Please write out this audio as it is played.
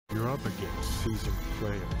You're up against seasoned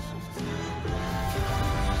players. So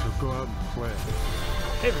go out and play.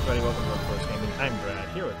 Hey everybody, welcome to Of Course Gaming. I'm Brad,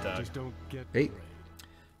 here with Doug. Just don't get Hey. brained.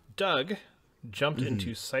 Doug jumped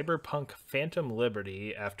into Cyberpunk Phantom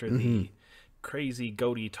Liberty after the crazy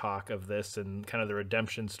goatee talk of this and kind of the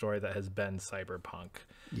redemption story that has been Cyberpunk.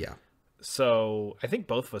 Yeah. So I think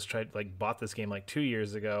both of us bought this game 2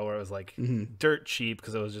 years ago, where it was dirt cheap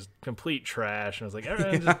because it was just complete trash, and I was like,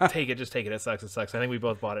 just take it, it sucks. I think we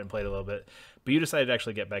both bought it and played a little bit, but you decided to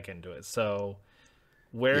actually get back into it. So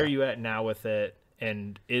where are you at now with it,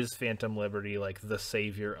 and is Phantom Liberty the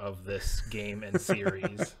savior of this game and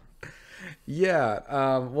series?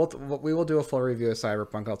 Yeah. We will do a full review of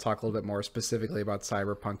Cyberpunk. I'll talk a little bit more specifically about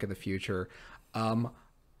Cyberpunk in the future.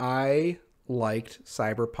 I liked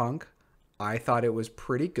Cyberpunk. I thought it was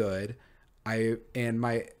pretty good. My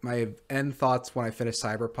end thoughts when I finished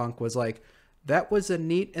Cyberpunk was that was a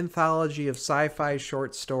neat anthology of sci-fi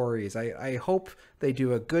short stories. I hope they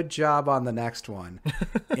do a good job on the next one.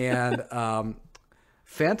 And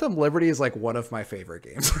Phantom Liberty is one of my favorite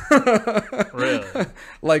games. Really?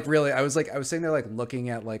 Really, I was sitting there looking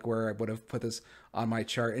at where I would have put this on my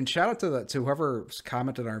chart. And shout out to whoever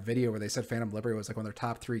commented on our video where they said Phantom Liberty was one of their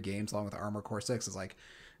top 3 games along with Armored Core 6. Is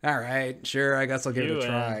all right, sure, I guess I'll give it a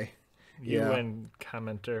try. You and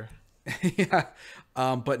commenter. Yeah.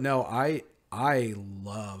 But no, I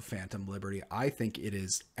love Phantom Liberty. I think it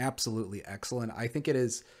is absolutely excellent. I think it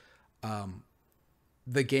is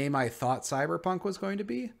the game I thought Cyberpunk was going to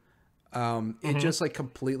be. It just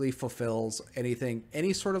completely fulfills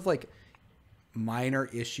any sort of minor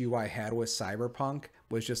issue I had with Cyberpunk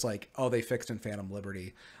was just they fixed in Phantom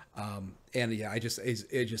Liberty. And yeah, it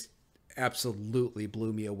just absolutely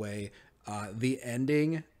blew me away. The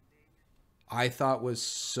ending I thought was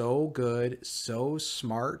so good, so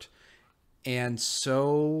smart, and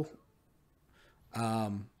so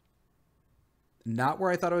not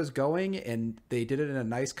where I thought it was going, and they did it in a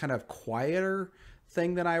nice kind of quieter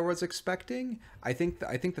thing than I was expecting. I think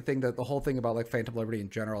the whole thing about Phantom Liberty in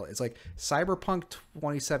general is Cyberpunk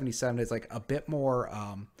 2077 is a bit more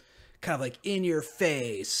kind of in your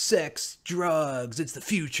face, sex, drugs, it's the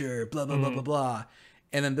future, blah blah blah blah blah.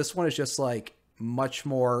 And then this one is just much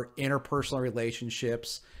more interpersonal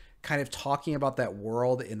relationships, kind of talking about that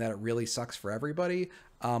world and that it really sucks for everybody.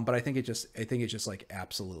 But I think it's just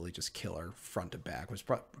absolutely just killer front to back.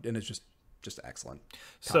 And it's just excellent.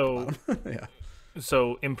 So yeah.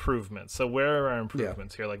 So improvements. So where are our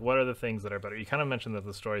improvements here? What are the things that are better? You kind of mentioned that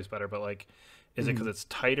the story's better, but is it because it's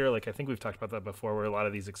tighter? I think we've talked about that before, where a lot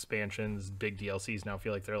of these expansions, big DLCs now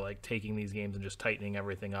feel they're taking these games and just tightening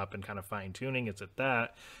everything up and kind of fine tuning. Is it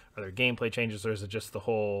that? Are there gameplay changes, or is it just the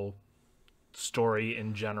whole story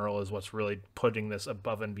in general is what's really putting this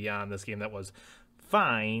above and beyond this game that was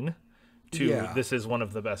fine to this is one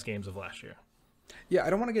of the best games of last year? Yeah, I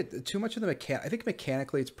don't want to get too much of the mechanic. I think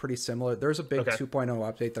mechanically it's pretty similar. There's a big 2.0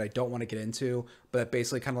 update that I don't want to get into, but that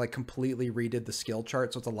basically kind of completely redid the skill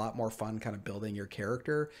chart, so it's a lot more fun kind of building your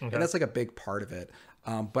character, and that's a big part of it.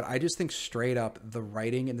 But I just think straight up the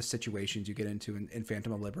writing and the situations you get into in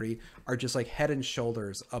Phantom of Liberty are just head and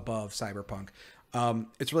shoulders above Cyberpunk.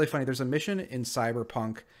 It's really funny. There's a mission in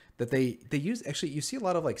Cyberpunk that they use. Actually, you see a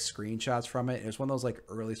lot of screenshots from it. And it's one of those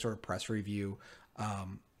early sort of press review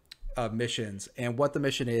missions, and what the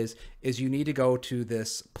mission is you need to go to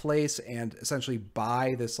this place and essentially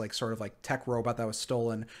buy this sort of tech robot that was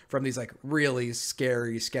stolen from these really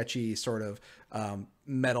scary, sketchy sort of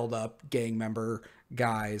meddled up gang member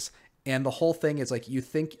guys. And the whole thing is you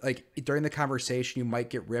think during the conversation you might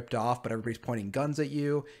get ripped off, but everybody's pointing guns at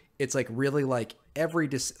you. It's really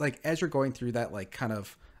as you're going through that kind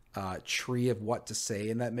of tree of what to say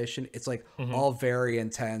in that mission, it's all very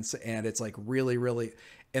intense, and it's really, really.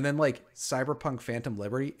 And then Cyberpunk Phantom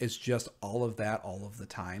Liberty is just all of that all of the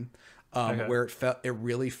time, where it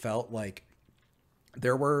really felt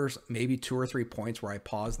there were maybe 2 or 3 points where I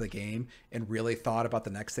paused the game and really thought about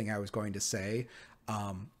the next thing I was going to say.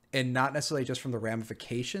 And not necessarily just from the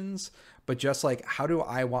ramifications, but just how do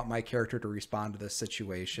I want my character to respond to this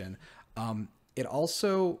situation? It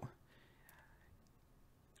also,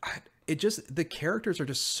 the characters are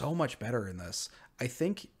just so much better in this. I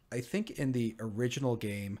think in the original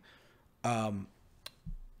game,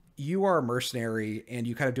 you are a mercenary and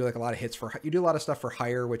you kind of do a lot of hits you do a lot of stuff for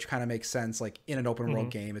hire, which kind of makes sense. In an open world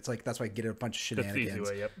game, it's that's why I get a bunch of shenanigans. That's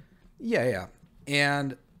the easy way, yep. Yeah.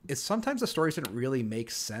 And is sometimes the stories didn't really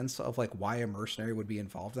make sense of like why a mercenary would be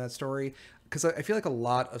involved in that story. Because I feel like a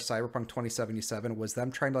lot of Cyberpunk 2077 was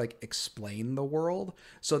them trying to like explain the world.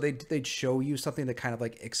 So they'd show you something that kind of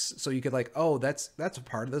like so you could like, oh, that's a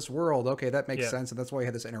part of this world. Okay, that makes sense, and that's why we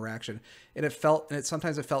had this interaction. And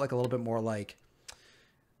sometimes it felt like a little bit more like,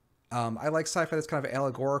 I like sci-fi that's kind of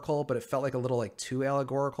allegorical, but it felt like a little like too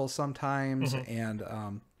allegorical sometimes. And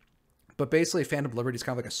but basically, Phantom Liberty is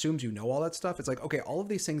kind of like assumes you know all that stuff. It's like, okay, all of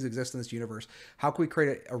these things exist in this universe. How can we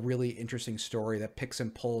create a really interesting story that picks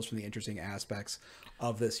and pulls from the interesting aspects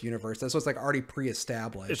of this universe? That's what's like already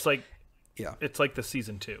pre-established. It's like, it's like the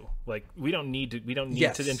season 2. Like we don't need to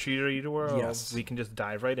introduce you to the world. Yes. We can just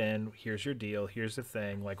dive right in. Here's your deal. Here's the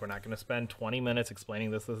thing. Like we're not going to spend 20 minutes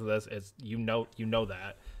explaining this. It's you know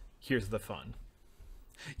that. Here's the fun.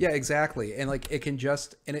 Yeah, exactly. And like it can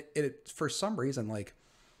just, and it for some reason, like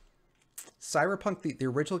Cyberpunk, the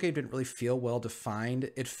original game didn't really feel well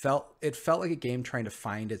defined. It felt like a game trying to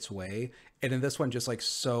find its way, and in this one just like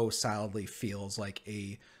so solidly feels like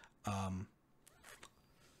a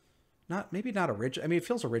not original. I mean, it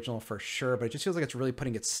feels original for sure, but it just feels like it's really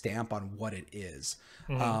putting its stamp on what it is.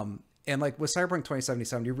 And like with Cyberpunk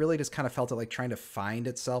 2077, you really just kind of felt it like trying to find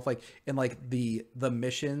itself. Like in like the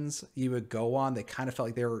missions you would go on, they kind of felt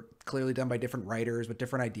like they were clearly done by different writers with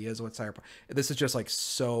different ideas of what Cyberpunk. This is just like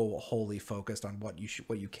so wholly focused on what you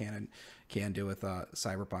can do with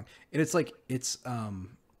Cyberpunk. And it's like it's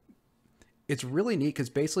really neat because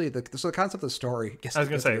basically the concept of the story. I was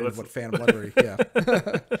gonna say what Phantom Liberty,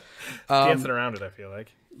 dancing around it. I feel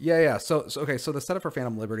like So okay, so the setup for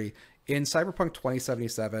Phantom Liberty in Cyberpunk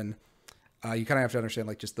 2077. You kind of have to understand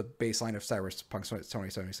like just the baseline of Cyberpunk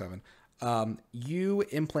 2077. You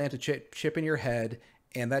implant a chip in your head,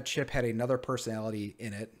 and that chip had another personality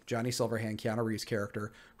in it, Johnny Silverhand, Keanu Reeves'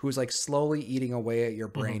 character, who's like slowly eating away at your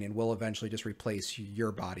brain and will eventually just replace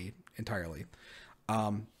your body entirely.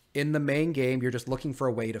 In the main game, you're just looking for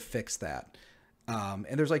a way to fix that. And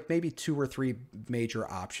there's like maybe 2 or 3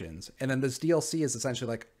 major options. And then this DLC is essentially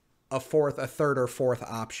like a third or fourth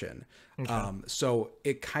option. Okay. So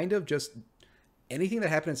it kind of just, anything that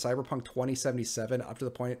happened in Cyberpunk 2077 after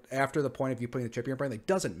the point of you putting the chip in your brain, like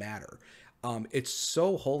doesn't matter. It's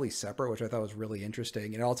so wholly separate, which I thought was really interesting.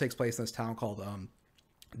 And it all takes place in this town called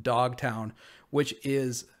Dogtown, which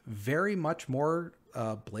is very much more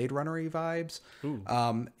Blade Runner-y vibes.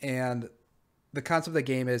 And the concept of the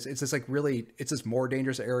game is it's this more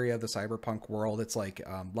dangerous area of the cyberpunk world. It's like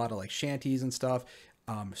a lot of like shanties and stuff,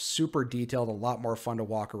 super detailed, a lot more fun to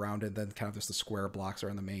walk around in than kind of just the square blocks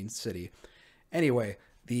around the main city. Anyway,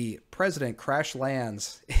 the president crash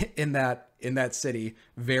lands in that city,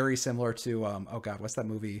 very similar to oh god, what's that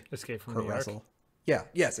movie? Escape from New York. Yeah,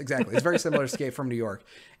 yes, exactly. It's very similar to Escape from New York.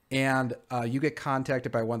 And you get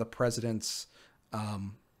contacted by one of the president's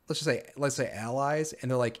let's say allies, and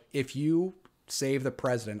they're like, if you save the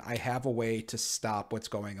president, I have a way to stop what's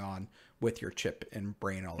going on with your chip and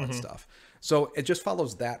brain and all that stuff. So it just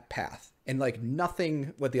follows that path, and like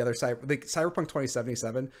nothing with the other side. Like Cyberpunk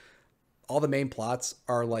 2077, all the main plots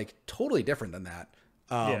are like totally different than that.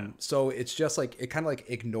 So it's just like it kind of like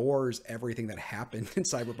ignores everything that happened in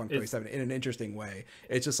Cyberpunk 2077 in an interesting way.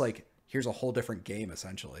 It's just like, here's a whole different game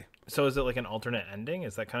essentially. So is it like an alternate ending?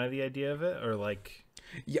 Is that kind of the idea of it, or like?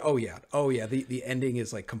 Yeah. Oh yeah. The ending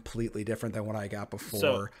is like completely different than what I got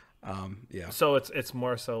before. So it's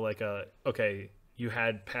more so like you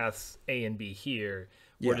had paths A and B here.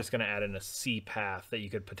 We're just going to add in a C path that you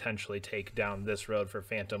could potentially take down this road for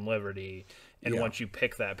Phantom Liberty. And once you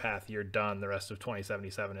pick that path, you're done. The rest of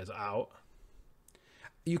 2077 is out.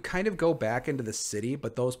 You kind of go back into the city,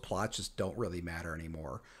 but those plots just don't really matter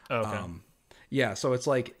anymore. Okay. So it's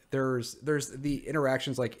like there's the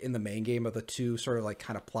interactions like in the main game of the two sort of like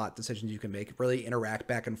kind of plot decisions you can make really interact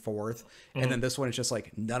back and forth. And then this one is just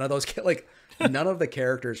like none of those none of the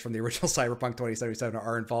characters from the original Cyberpunk 2077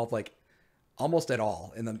 are involved like almost at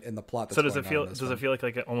all in the plot. That's so does it feel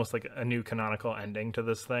like almost like a new canonical ending to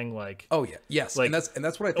this thing? Like yes, like, and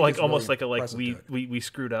that's what I think. Like is almost really we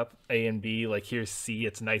screwed up A and B. Like here's C,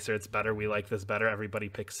 it's nicer, it's better. We like this better. Everybody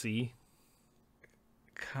pick C.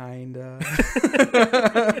 Kinda.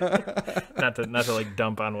 not to like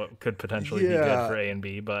dump on what could potentially be good for A and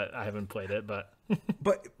B, but I haven't played it. But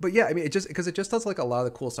yeah, I mean, it just does like a lot of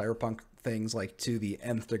the cool cyberpunk things like to the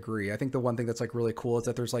nth degree. I think the one thing that's like really cool is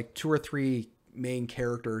that there's like 2 or 3 main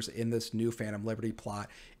characters in this new Phantom Liberty plot,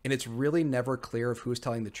 and it's really never clear of who's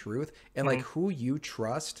telling the truth and like who you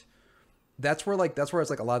trust. That's where it's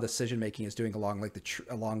like a lot of decision making is doing along like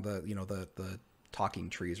the talking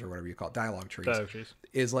trees or whatever you call it, dialogue trees, Trees.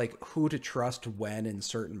 is like who to trust when in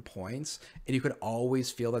certain points. And you could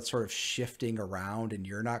always feel that sort of shifting around and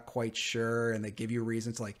you're not quite sure. And they give you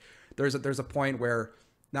reasons like there's a point where,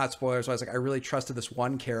 not spoilers, so I was like, I really trusted this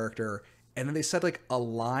one character. And then they said like a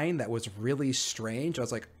line that was really strange. I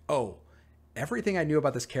was like, oh, everything I knew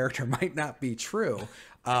about this character might not be true.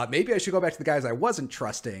 Maybe I should go back to the guys I wasn't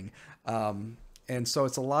trusting. And so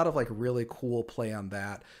it's a lot of like really cool play on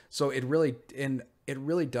that. So it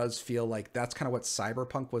really does feel like that's kind of what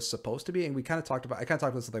Cyberpunk was supposed to be. And I kind of talked about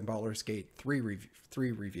this in the Baldur's Gate 3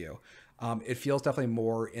 review. It feels definitely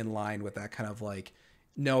more in line with that kind of like,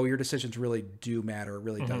 no, your decisions really do matter. It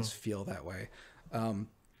really does feel that way.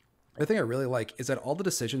 The thing I really like is that all the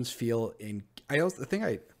decisions feel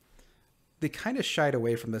they kind of shied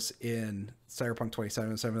away from this in Cyberpunk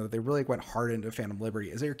 2077. They really went hard into Phantom Liberty.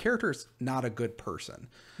 Is that your character is not a good person.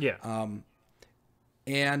 Yeah.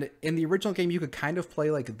 And in the original game, you could kind of play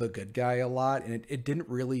like the good guy a lot, and it didn't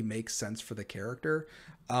really make sense for the character.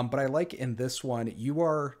 But I like in this one, you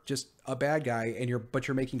are just a bad guy, and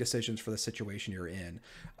you're making decisions for the situation you're in.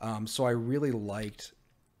 So I really liked.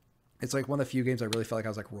 It's like one of the few games I really felt like I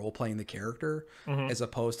was like role playing the character as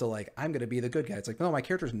opposed to like, I'm going to be the good guy. It's like, no, my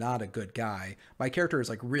character's not a good guy. My character is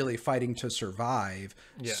like really fighting to survive.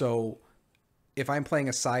 Yeah. So if I'm playing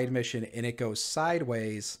a side mission and it goes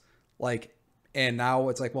sideways, like, and now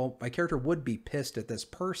it's like, well, my character would be pissed at this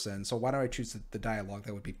person. So why don't I choose the dialogue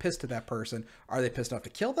that would be pissed at that person? Are they pissed enough to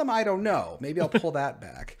kill them? I don't know. Maybe I'll pull that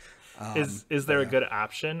back. Is there a good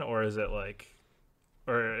option, or is it like,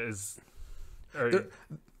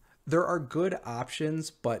 there are good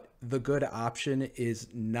options, but the good option is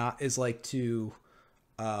like to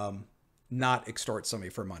not extort somebody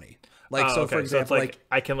for money. Like, so for example, so it's like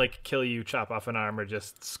I can like kill you, chop off an arm, or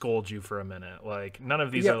just scold you for a minute. Like none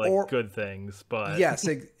of these are like good things, but yes,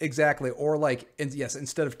 exactly. Or like, yes,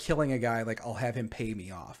 instead of killing a guy, like I'll have him pay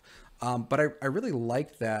me off. But I really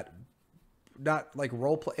liked that, not like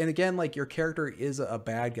role play. And again, like your character is a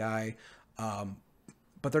bad guy.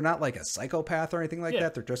 But they're not like a psychopath or anything like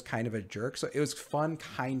that. They're just kind of a jerk. So it was fun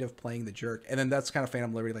kind of playing the jerk. And then that's kind of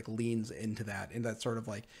Phantom Liberty like leans into that. And that's sort of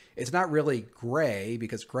like, it's not really gray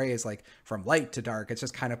because gray is like from light to dark. It's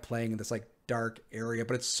just kind of playing in this like dark area,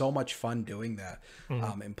 but it's so much fun doing that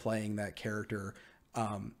and playing that character.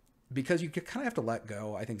 Because you kind of have to let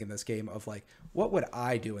go, I think, in this game of like, what would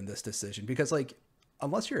I do in this decision? Because like,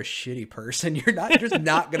 unless you're a shitty person, you're just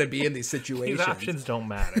not going to be in these situations. These options don't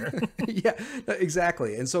matter. Yeah,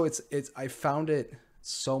 exactly. And so I found it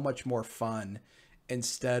so much more fun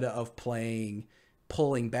instead of pulling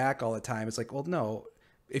back all the time. It's like, well, no,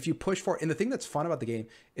 if you push for it. And the thing that's fun about the game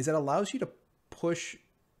is it allows you to push.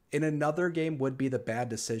 In another game would be the bad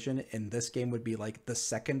decision. In this game would be like the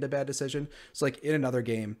second to bad decision. So like in another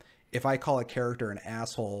game, if I call a character an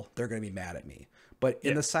asshole, they're going to be mad at me. But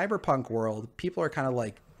in the Cyberpunk world, people are kind of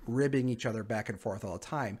like ribbing each other back and forth all the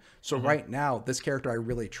time. So right now, this character I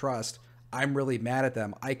really trust, I'm really mad at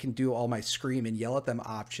them. I can do all my scream and yell at them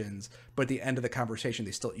options, but at the end of the conversation,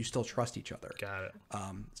 you still trust each other. Got it.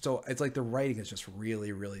 So it's like the writing is just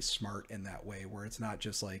really, really smart in that way, where it's not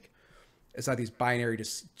just like, it's not these binary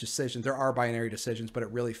decisions. There are binary decisions, but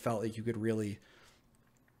it really felt like you could really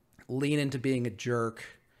lean into being a jerk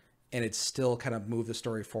and it still kind of move the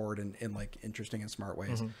story forward in like interesting and smart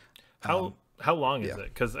ways. How long is it?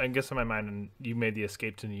 Because I guess in my mind, and you made the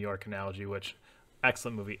Escape to New York analogy, which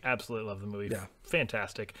excellent movie, absolutely love the movie,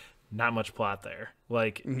 fantastic. Not much plot there.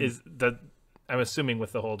 Like I'm assuming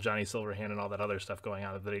with the whole Johnny Silverhand and all that other stuff going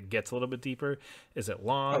on that it gets a little bit deeper. Is it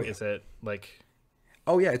long? Oh, yeah. Is it like?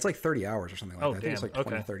 Oh yeah, it's like 30 hours or something like that. I think it's like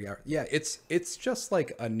 20, 30 hours. Yeah, it's just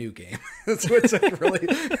like a new game. That's what it's like, really.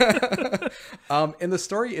 And the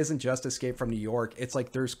story isn't just Escape from New York. It's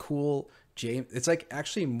like there's cool James. It's like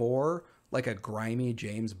actually more like a grimy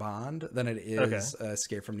James Bond than it is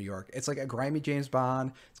Escape from New York. It's like a grimy James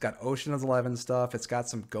Bond. It's got Ocean's 11 stuff. It's got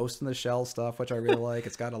some Ghost in the Shell stuff, which I really like.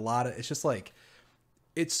 It's got a lot of. It's just like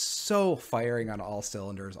it's so firing on all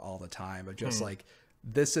cylinders all the time. But just like.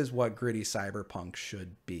 This is what gritty cyberpunk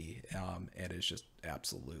should be, and it's just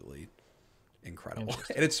absolutely incredible.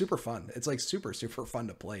 And it's super fun. It's like super fun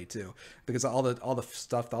to play too, because all the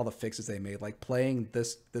stuff, all the fixes they made, like playing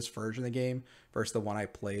this version of the game versus the one I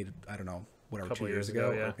played, I don't know, whatever, 2 years ago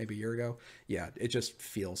or maybe a year ago. Yeah, it just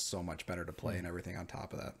feels so much better to play and everything on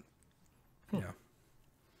top of that. Yeah,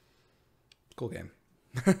 cool game.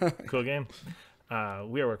 Cool game. We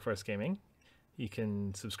are Workforce Gaming. You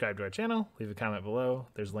can subscribe to our channel, leave a comment below.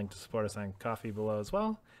 There's a link to support us on Coffee below as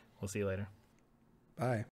well. We'll see you later. Bye.